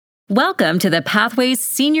Welcome to the Pathways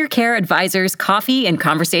Senior Care Advisors Coffee and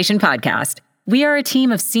Conversation podcast. We are a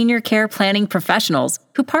team of senior care planning professionals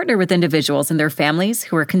who partner with individuals and their families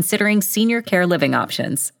who are considering senior care living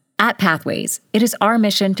options. At Pathways, it is our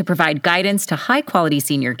mission to provide guidance to high-quality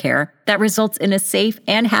senior care that results in a safe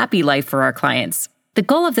and happy life for our clients. The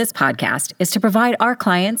goal of this podcast is to provide our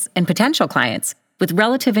clients and potential clients with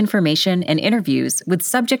relative information and interviews with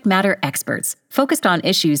subject matter experts focused on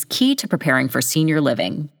issues key to preparing for senior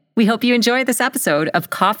living. We hope you enjoy this episode of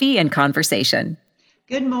Coffee and Conversation.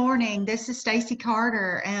 Good morning. This is Stacy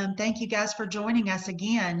Carter, and thank you guys for joining us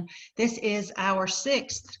again. This is our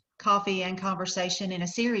sixth Coffee and Conversation in a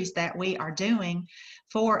series that we are doing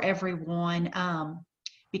for everyone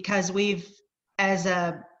because we've, as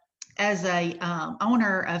a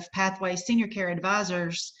owner of Pathways Senior Care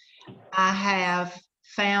Advisors, I have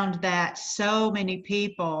found that so many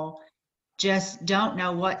people just don't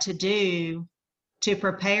know what to do to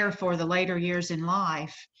prepare for the later years in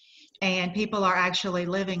life. And people are actually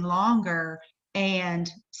living longer and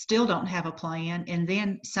still don't have a plan. And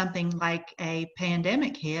then something like a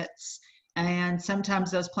pandemic hits, and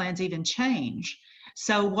sometimes those plans even change.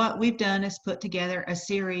 So what we've done is put together a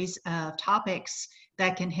series of topics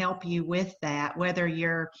that can help you with that, whether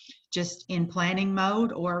you're just in planning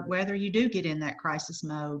mode or whether you do get in that crisis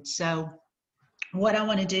mode. So what I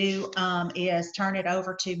want to do is turn it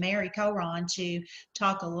over to Mary Coron to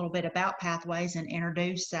talk a little bit about Pathways and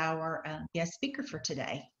introduce our guest speaker for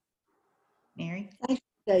today. Mary? Thanks,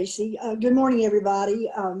 Stacy. Good morning, everybody.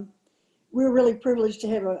 We're really privileged to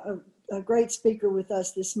have a great speaker with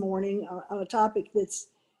us this morning on a topic that's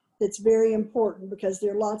very important because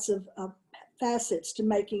there are lots of facets to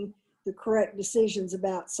making the correct decisions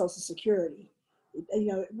about Social Security.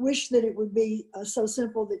 Wish that it would be so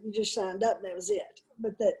simple that you just signed up and that was it,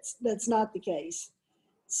 but that's not the case.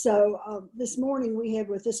 So this morning we have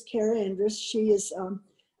with us Kara Andrus. She is a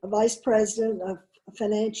vice president of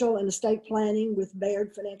financial and estate planning with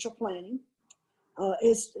Baird Financial Planning.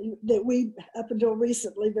 Is that we up until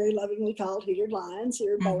recently very lovingly called Heated Lions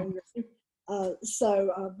here in Bowling Green.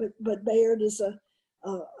 But Baird is a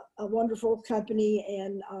wonderful company,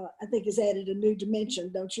 and I think has added a new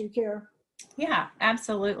dimension, don't you, Kara? Yeah,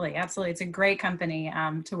 absolutely. Absolutely. It's a great company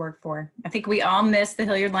to work for. I think we all miss the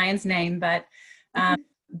Hilliard Lions name, but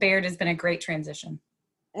Baird has been a great transition.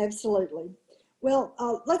 Absolutely. Well,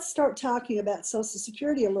 let's start talking about Social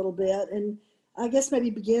Security a little bit, and I guess maybe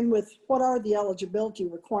begin with what are the eligibility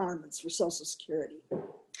requirements for Social Security?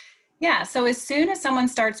 Yeah, so as soon as someone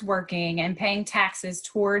starts working and paying taxes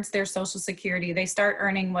towards their Social Security, they start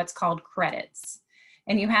earning what's called credits.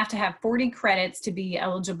 And you have to have 40 credits to be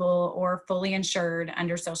eligible or fully insured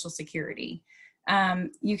under Social Security.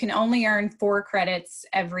 You can only earn 4 credits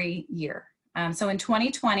every year. So in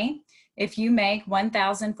 2020, if you make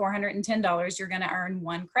 $1,410, you're going to earn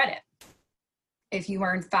 1 credit. If you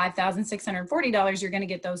earn $5,640, you're going to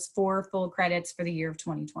get those 4 full credits for the year of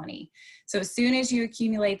 2020. So as soon as you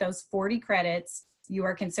accumulate those 40 credits, you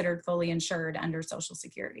are considered fully insured under Social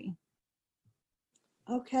Security.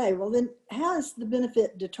 Okay, well then how is the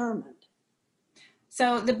benefit determined?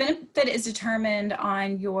 So the benefit is determined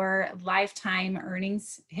on your lifetime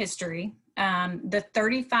earnings history. The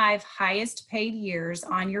 35 highest paid years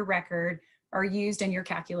on your record are used in your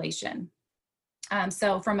calculation.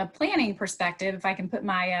 So from a planning perspective, if I can put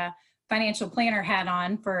my financial planner hat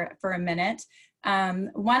on for a minute,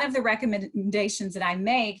 one of the recommendations that I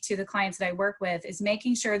make to the clients that I work with is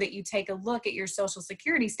making sure that you take a look at your Social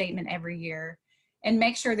Security statement every year and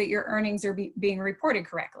make sure that your earnings are being reported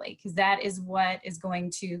correctly, because that is what is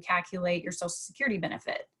going to calculate your Social Security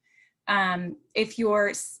benefit. If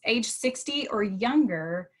you're age 60 or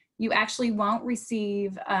younger, you actually won't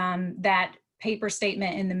receive that paper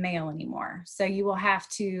statement in the mail anymore. So you will have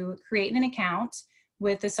to create an account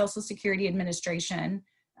with the Social Security Administration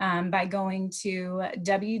by going to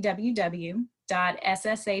www.ssa.gov.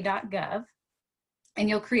 And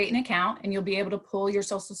you'll create an account and you'll be able to pull your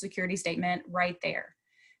Social Security statement right there.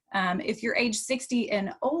 If you're age 60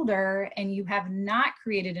 and older and you have not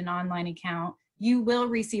created an online account, you will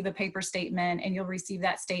receive a paper statement, and you'll receive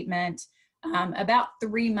that statement about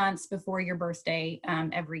 3 months before your birthday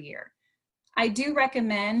every year. I do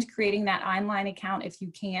recommend creating that online account if you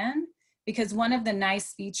can, because one of the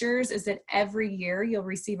nice features is that every year you'll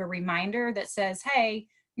receive a reminder that says, hey,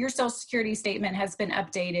 your Social Security statement has been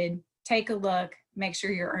updated. Take a look, make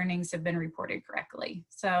sure your earnings have been reported correctly.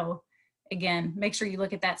 So again, make sure you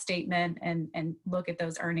look at that statement and look at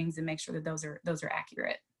those earnings and make sure that those are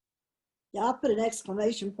accurate. Yeah, I'll put an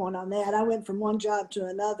exclamation point on that. I went from one job to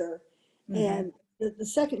another, and the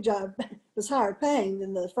second job was higher paying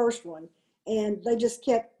than the first one. and they just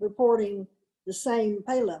kept reporting the same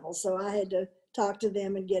pay level. So I had to talk to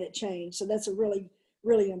them and get it changed. So that's a really,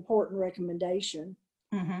 really important recommendation.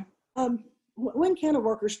 Mm-hmm. When can a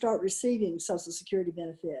worker start receiving Social Security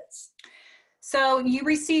benefits? So you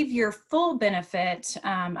receive your full benefit,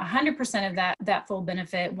 100% of that full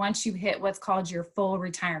benefit once you hit what's called your full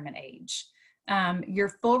retirement age. Your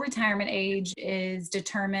full retirement age is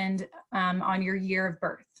determined on your year of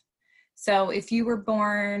birth. So if you were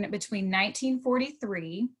born between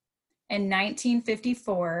 1943 and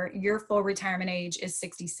 1954, your full retirement age is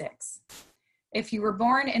 66. If you were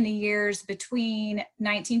born in the years between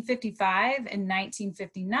 1955 and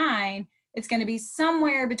 1959, it's going to be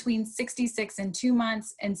somewhere between 66 and 2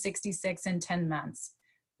 months and 66 and 10 months.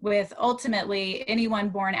 With ultimately anyone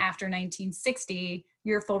born after 1960,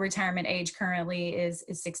 your full retirement age currently is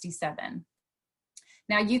 67.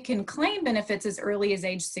 Now you can claim benefits as early as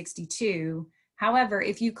age 62. However,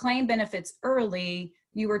 if you claim benefits early,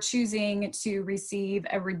 you are choosing to receive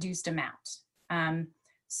a reduced amount.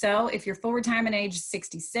 So if your full retirement age is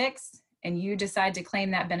 66 and you decide to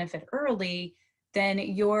claim that benefit early, then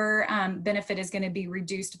your benefit is going to be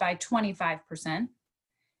reduced by 25%.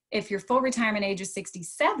 If your full retirement age is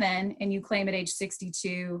 67 and you claim at age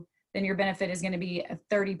 62, then your benefit is going to be a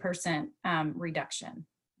 30% reduction.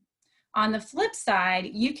 On the flip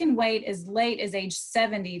side, you can wait as late as age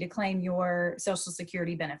 70 to claim your Social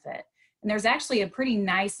Security benefit. And there's actually a pretty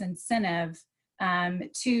nice incentive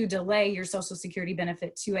to delay your Social Security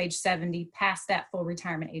benefit to age 70 past that full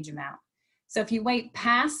retirement age amount. So if you wait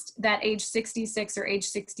past that age 66 or age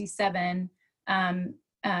 67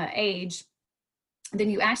 age, then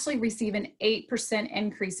you actually receive an 8%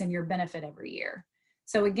 increase in your benefit every year.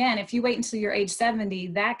 So again, if you wait until you're age 70,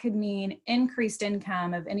 that could mean increased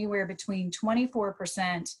income of anywhere between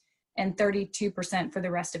 24% and 32% for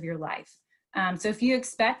the rest of your life. So if you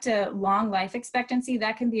expect a long life expectancy,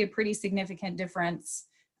 that can be a pretty significant difference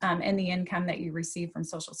in the income that you receive from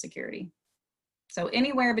Social Security. So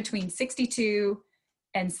anywhere between 62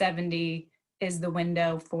 and 70 is the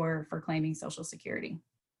window for claiming Social Security.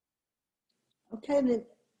 Okay, then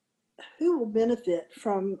who will benefit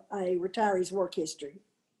from a retiree's work history?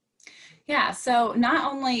 Yeah, so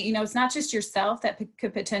not only, it's not just yourself that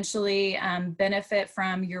could potentially benefit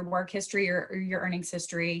from your work history or your earnings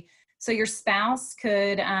history. So your spouse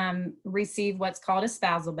could receive what's called a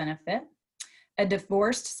spousal benefit. A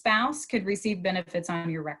divorced spouse could receive benefits on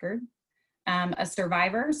your record. A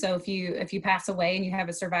survivor, so if you pass away and you have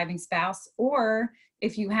a surviving spouse, or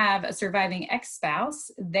if you have a surviving ex-spouse,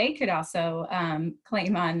 they could also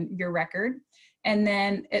claim on your record. And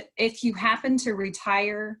then if you happen to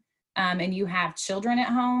retire and you have children at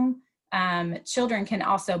home, children can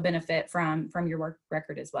also benefit from your work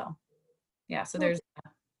record as well. Yeah, so there's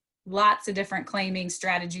lots of different claiming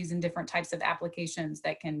strategies and different types of applications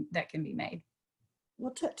that can be made.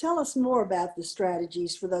 Well, tell us more about the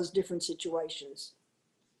strategies for those different situations.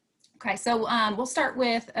 Okay, so we'll start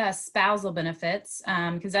with spousal benefits,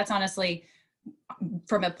 because that's honestly,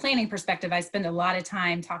 from a planning perspective, I spend a lot of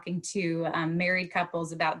time talking to married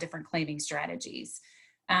couples about different claiming strategies.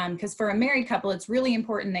 Because for a married couple, it's really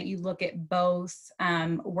important that you look at both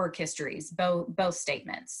work histories, both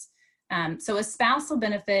statements. So a spousal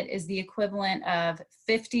benefit is the equivalent of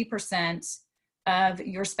 50% of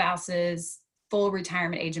your spouse's full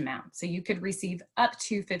retirement age amount. So you could receive up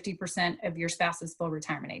to 50% of your spouse's full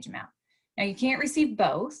retirement age amount. Now you can't receive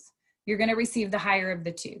both. You're going to receive the higher of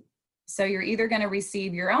the two. So you're either going to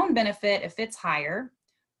receive your own benefit if it's higher,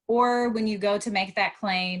 or when you go to make that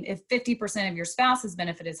claim, if 50% of your spouse's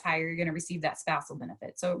benefit is higher, you're going to receive that spousal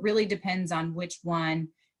benefit. So it really depends on which one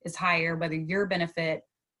is higher, whether your benefit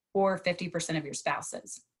or 50% of your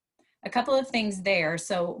spouse's. A couple of things there.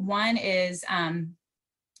 So one is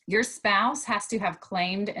your spouse has to have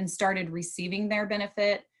claimed and started receiving their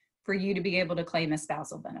benefit for you to be able to claim a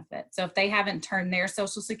spousal benefit. So if they haven't turned their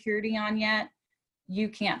Social Security on yet, you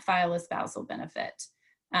can't file a spousal benefit.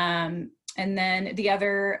 And then the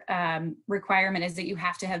other requirement is that you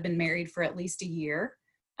have to have been married for at least a year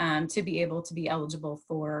to be able to be eligible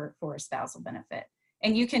for a spousal benefit.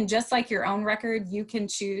 And you can, just like your own record, you can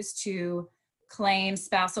choose to claim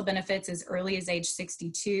spousal benefits as early as age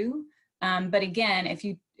 62. But again, if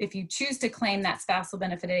you choose to claim that spousal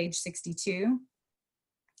benefit at age 62,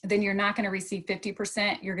 then you're not going to receive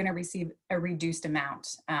 50%. You're going to receive a reduced amount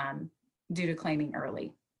due to claiming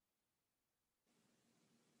early.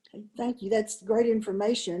 Okay, thank you. That's great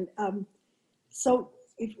information. So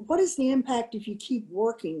what is the impact if you keep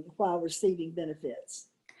working while receiving benefits?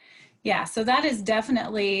 Yeah, so that is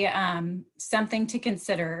definitely something to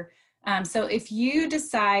consider. So if you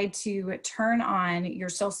decide to turn on your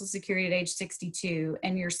Social Security at age 62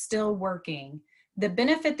 and you're still working, the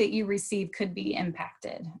benefit that you receive could be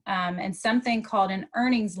impacted. And something called an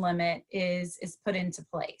earnings limit is put into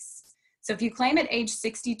place. So if you claim at age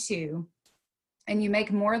 62 and you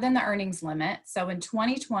make more than the earnings limit, so in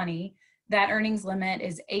 2020, that earnings limit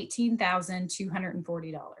is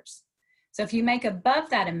 $18,240. So if you make above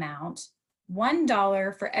that amount,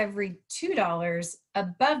 $1 for every $2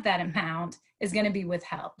 above that amount is going to be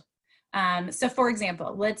withheld. So for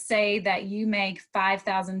example, let's say that you make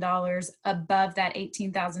 $5,000 above that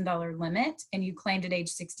 $18,000 limit and you claimed at age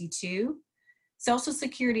 62, Social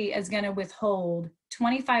Security is going to withhold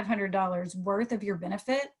 $2,500 worth of your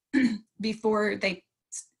benefit before they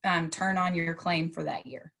turn on your claim for that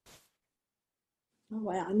year. Oh,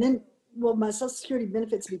 wow. And then will my Social Security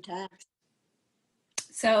benefits be taxed?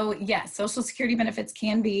 So yes, Social Security benefits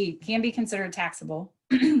can be considered taxable.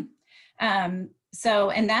 So,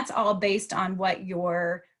 and that's all based on what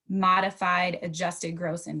your modified adjusted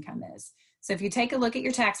gross income is. So if you take a look at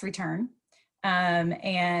your tax return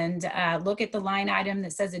and look at the line item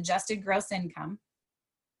that says adjusted gross income,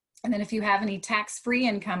 and then if you have any tax-free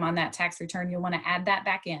income on that tax return, you'll want to add that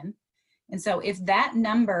back in. And so if that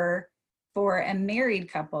number for a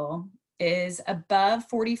married couple is above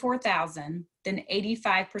 $44,000, then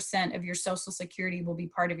 85% of your Social Security will be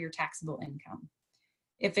part of your taxable income.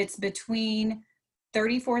 If it's between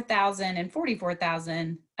 $34,000 and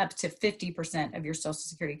 $44,000, up to 50% of your Social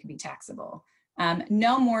Security can be taxable.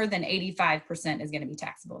 No more than 85% is going to be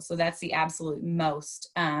taxable. So that's the absolute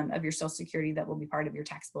most of your Social Security that will be part of your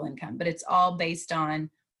taxable income. But it's all based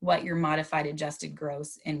on what your modified adjusted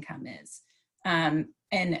gross income is. And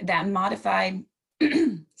that modified,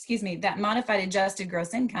 excuse me, that modified adjusted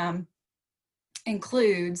gross income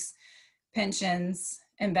includes pensions,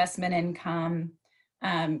 investment income,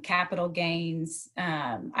 capital gains,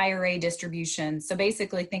 IRA distributions. So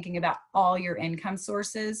basically thinking about all your income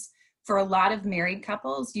sources. For a lot of married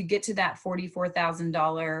couples, you get to that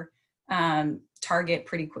 $44,000 target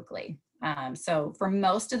pretty quickly. So for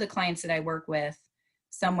most of the clients that I work with,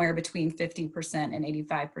 somewhere between 50% and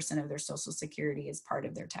 85% of their Social Security is part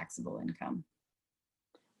of their taxable income.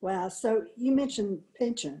 Wow. So you mentioned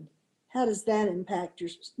pension. How does that impact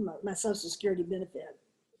my Social Security benefit?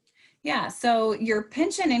 Yeah, so your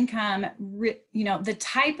pension income, the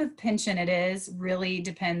type of pension it is really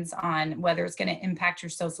depends on whether it's going to impact your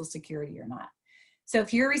Social Security or not. So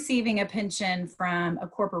if you're receiving a pension from a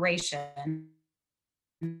corporation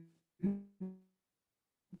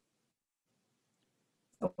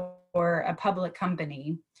or a public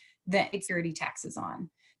company, then security taxes on.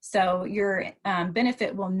 So your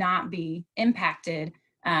benefit will not be impacted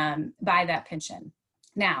by that pension.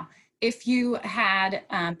 Now, if you had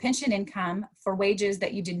pension income for wages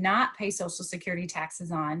that you did not pay Social Security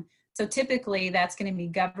taxes on, so typically that's going to be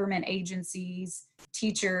government agencies,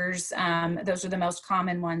 teachers, those are the most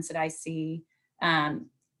common ones that I see.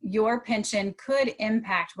 Your pension could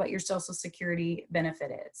impact what your Social Security benefit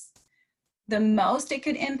is. The most it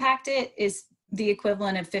could impact it is the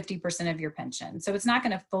equivalent of 50% of your pension. So it's not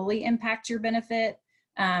going to fully impact your benefit.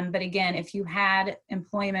 But again, if you had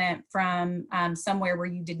employment from somewhere where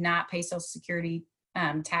you did not pay Social Security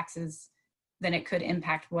taxes, then it could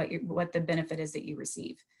impact what the benefit is that you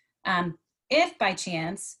receive. If by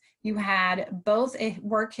chance you had both a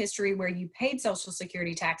work history where you paid Social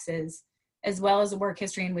Security taxes as well as a work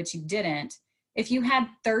history in which you didn't, if you had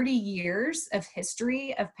 30 years of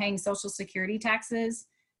history of paying Social Security taxes,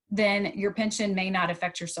 then your pension may not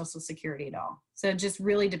affect your Social Security at all. So it just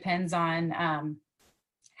really depends on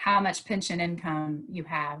how much pension income you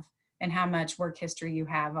have and how much work history you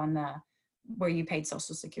have on where you paid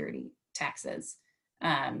Social Security taxes.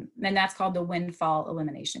 And that's called the windfall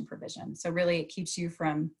elimination provision. So really it keeps you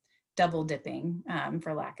from double dipping,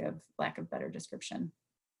 for lack of better description.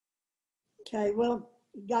 Okay, well,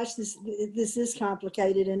 gosh, this is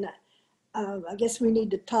complicated, and I guess we need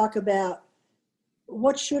to talk about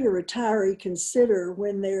what should a retiree consider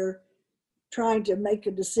when they're trying to make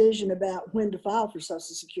a decision about when to file for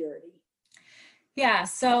Social Security. Yeah,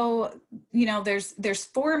 so there's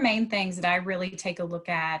four main things that I really take a look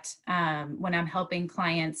at when I'm helping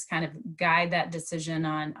clients kind of guide that decision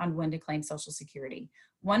on when to claim Social Security.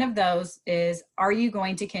 One of those is, are you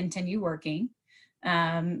going to continue working?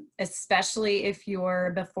 Especially if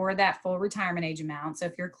you're before that full retirement age amount. So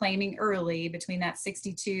if you're claiming early between that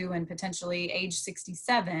 62 and potentially age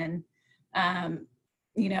 67,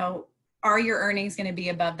 are your earnings going to be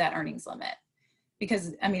above that earnings limit?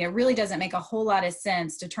 Because it really doesn't make a whole lot of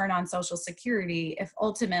sense to turn on Social Security if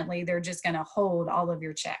ultimately they're just going to hold all of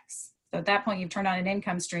your checks. So at that point, you've turned on an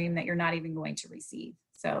income stream that you're not even going to receive.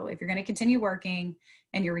 So if you're going to continue working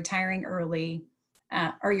and you're retiring early,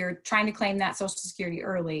 or you're trying to claim that Social Security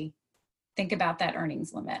early, think about that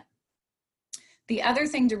earnings limit. The other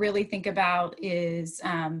thing to really think about is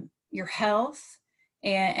your health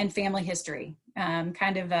and family history,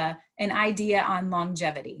 kind of an idea on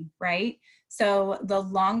longevity, right? So the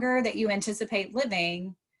longer that you anticipate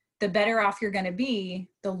living, the better off you're going to be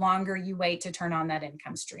the longer you wait to turn on that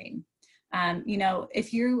income stream. You know,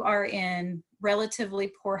 if you are in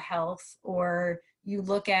relatively poor health, or you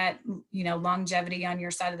look at, you know, longevity on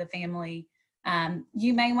your side of the family,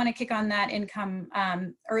 you may want to kick on that income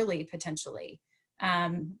early, potentially.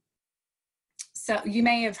 So you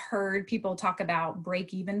may have heard people talk about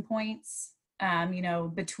break-even points, you know,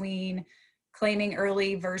 between claiming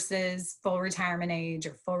early versus full retirement age,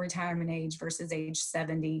 or full retirement age versus age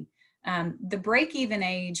 70. The break-even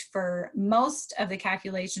age for most of the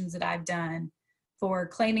calculations that I've done for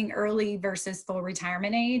claiming early versus full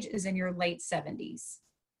retirement age is in your late 70s.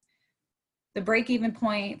 The break-even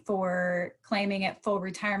point for claiming at full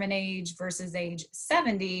retirement age versus age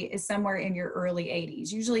 70 is somewhere in your early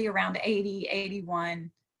 80s, usually around 80,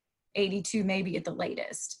 81, 82, maybe at the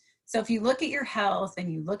latest. So if you look at your health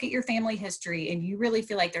and you look at your family history and you really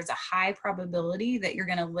feel like there's a high probability that you're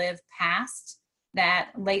going to live past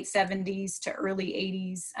that late 70s to early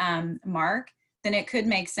 80s mark, then it could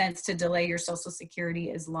make sense to delay your Social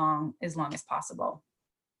Security as long as possible.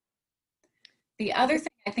 The other thing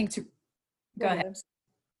I think to go ahead.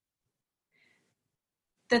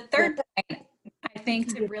 The third thing I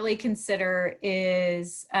think to really consider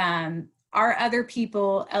is, are other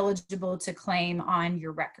people eligible to claim on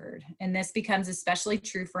your record? And this becomes especially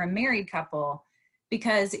true for a married couple,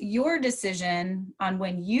 because your decision on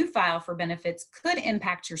when you file for benefits could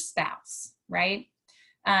impact your spouse, right?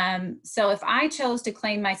 So if I chose to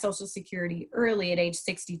claim my Social Security early at age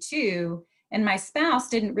 62, and my spouse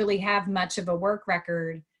didn't really have much of a work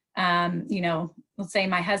record, you know, let's say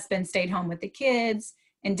my husband stayed home with the kids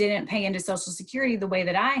and didn't pay into Social Security the way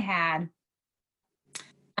that I had,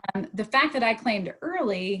 the fact that I claimed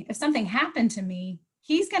early, if something happened to me,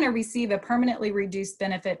 he's going to receive a permanently reduced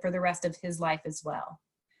benefit for the rest of his life as well.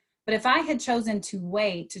 But if I had chosen to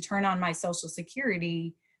wait to turn on my Social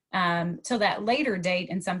Security till that later date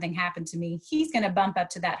and something happened to me, he's going to bump up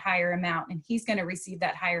to that higher amount, and he's going to receive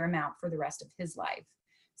that higher amount for the rest of his life.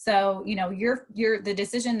 So, you know, the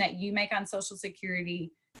decision that you make on Social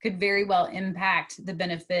Security could very well impact the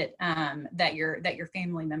benefit that your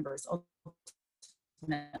family members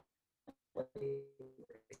ultimately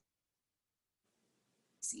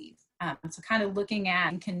receive. So kind of looking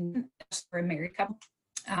at for a married couple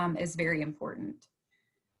is very important.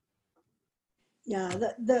 Yeah,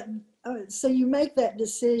 so you make that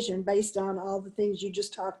decision based on all the things you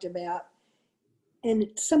just talked about, and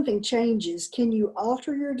something changes. Can you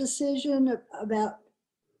alter your decision about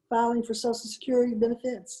filing for Social Security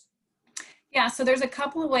benefits? Yeah, so there's a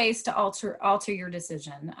couple of ways to alter your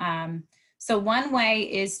decision. So one way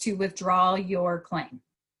is to withdraw your claim,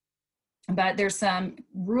 but there's some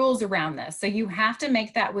rules around this. So you have to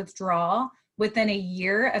make that withdrawal within a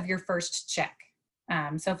year of your first check.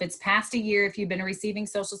 So if it's past a year, if you've been receiving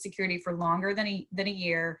Social Security for longer than a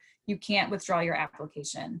year, you can't withdraw your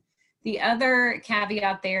application. The other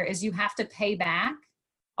caveat there is you have to pay back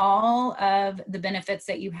all of the benefits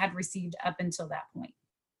that you had received up until that point.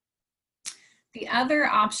 The other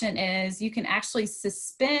option is you can actually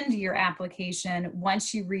suspend your application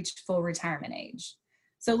once you reached full retirement age.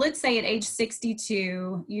 So let's say at age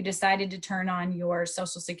 62, you decided to turn on your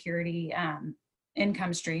Social Security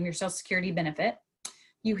income stream, your Social Security benefit.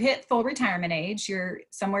 You hit full retirement age, you're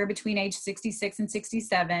somewhere between age 66 and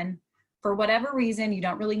 67. For whatever reason, you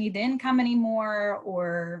don't really need the income anymore,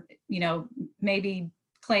 or, you know, maybe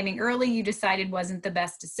claiming early you decided wasn't the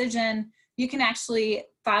best decision. You can actually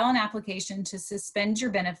file an application to suspend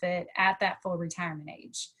your benefit at that full retirement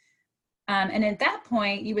age. And at that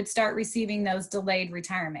point, you would start receiving those delayed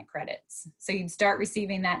retirement credits. So you'd start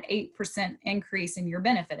receiving that 8% increase in your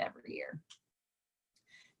benefit every year.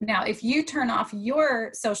 Now, if you turn off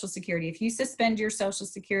your Social Security, if you suspend your Social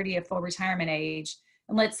Security at full retirement age,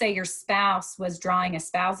 and let's say your spouse was drawing a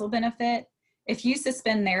spousal benefit, if you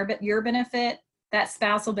suspend your benefit, that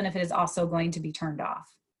spousal benefit is also going to be turned off.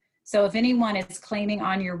 So if anyone is claiming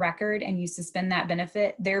on your record and you suspend that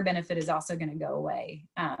benefit, their benefit is also going to go away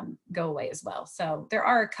as well. So there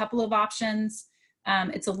are a couple of options.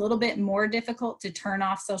 It's a little bit more difficult to turn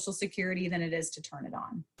off Social Security than it is to turn it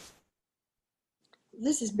on.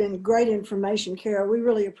 This has been great information, Carol. We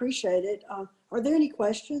really appreciate it. Are there any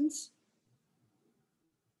questions?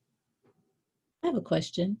 I have a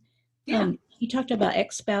question. Yeah. You talked about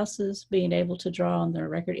ex-spouses being able to draw on their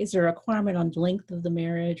record. Is there a requirement on length of the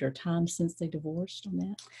marriage or time since they divorced on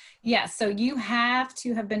that? Yeah, so you have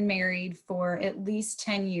to have been married for at least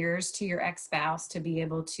 10 years to your ex-spouse to be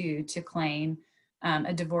able to claim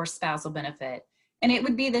a divorced spousal benefit. And it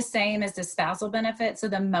would be the same as the spousal benefit. So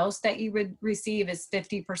the most that you would receive is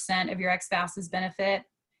 50% of your ex-spouse's benefit.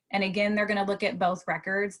 And again, they're going to look at both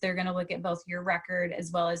records. They're going to look at both your record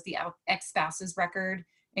as well as the ex-spouse's record,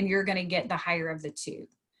 and you're going to get the higher of the two.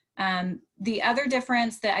 The other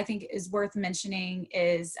difference that I think is worth mentioning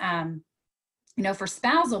is, for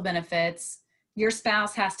spousal benefits, your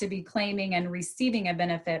spouse has to be claiming and receiving a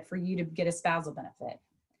benefit for you to get a spousal benefit.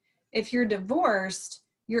 If you're divorced,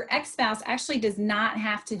 your ex-spouse actually does not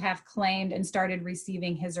have to have claimed and started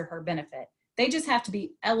receiving his or her benefit. They just have to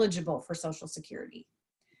be eligible for Social Security.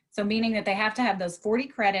 So meaning that they have to have those 40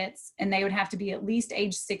 credits and they would have to be at least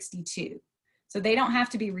age 62. So they don't have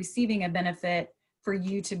to be receiving a benefit for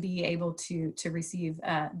you to be able to receive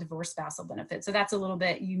a divorce spousal benefit. So that's a little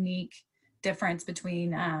bit unique difference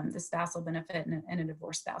between the spousal benefit and a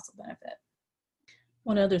divorce spousal benefit.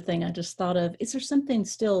 One other thing I just thought of, is there something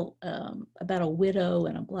still about a widow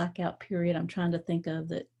and a blackout period I'm trying to think of,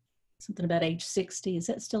 that something about age 60, is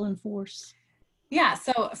that still in force? Yeah,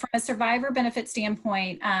 so from a survivor benefit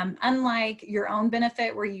standpoint, unlike your own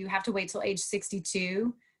benefit where you have to wait till age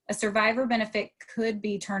 62, a survivor benefit could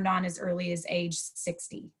be turned on as early as age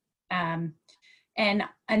 60. And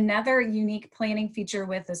another unique planning feature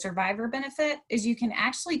with the survivor benefit is you can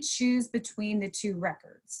actually choose between the two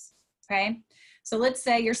records, okay? So let's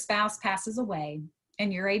say your spouse passes away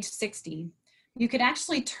and you're age 60. You could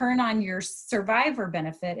actually turn on your survivor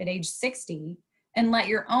benefit at age 60 and let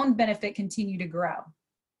your own benefit continue to grow.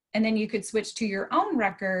 And then you could switch to your own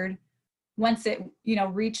record once it,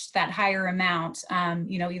 reached that higher amount,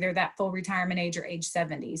 either that full retirement age or age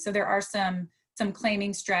 70. So there are some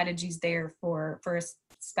claiming strategies there for a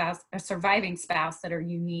surviving spouse that are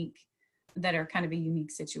unique, that are kind of a unique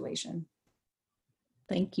situation.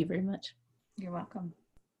 Thank you very much. You're welcome.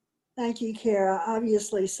 Thank you, Kara.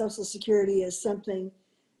 Obviously, Social Security is something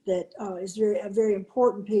that is a very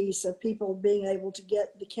important piece of people being able to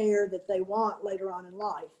get the care that they want later on in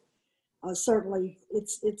life. Certainly,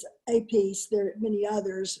 it's a piece. There are many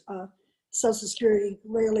others. Social Security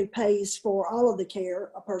rarely pays for all of the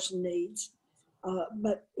care a person needs.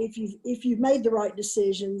 But if you've made the right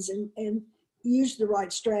decisions and used the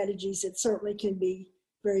right strategies, it certainly can be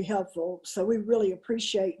very helpful. So we really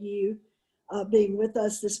appreciate you being with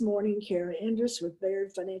us this morning, Kara Endress with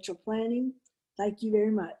Baird Financial Planning. Thank you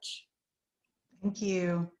very much. Thank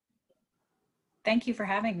you. Thank you for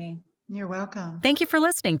having me. You're welcome. Thank you for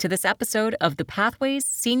listening to this episode of the Pathways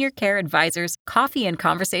Senior Care Advisors Coffee and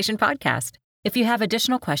Conversation podcast. If you have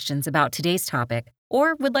additional questions about today's topic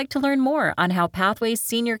or would like to learn more on how Pathways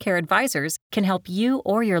Senior Care Advisors can help you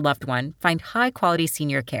or your loved one find high-quality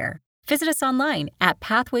senior care, visit us online at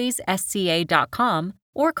pathwayssca.com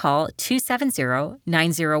or call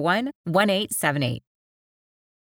 270-901-1878.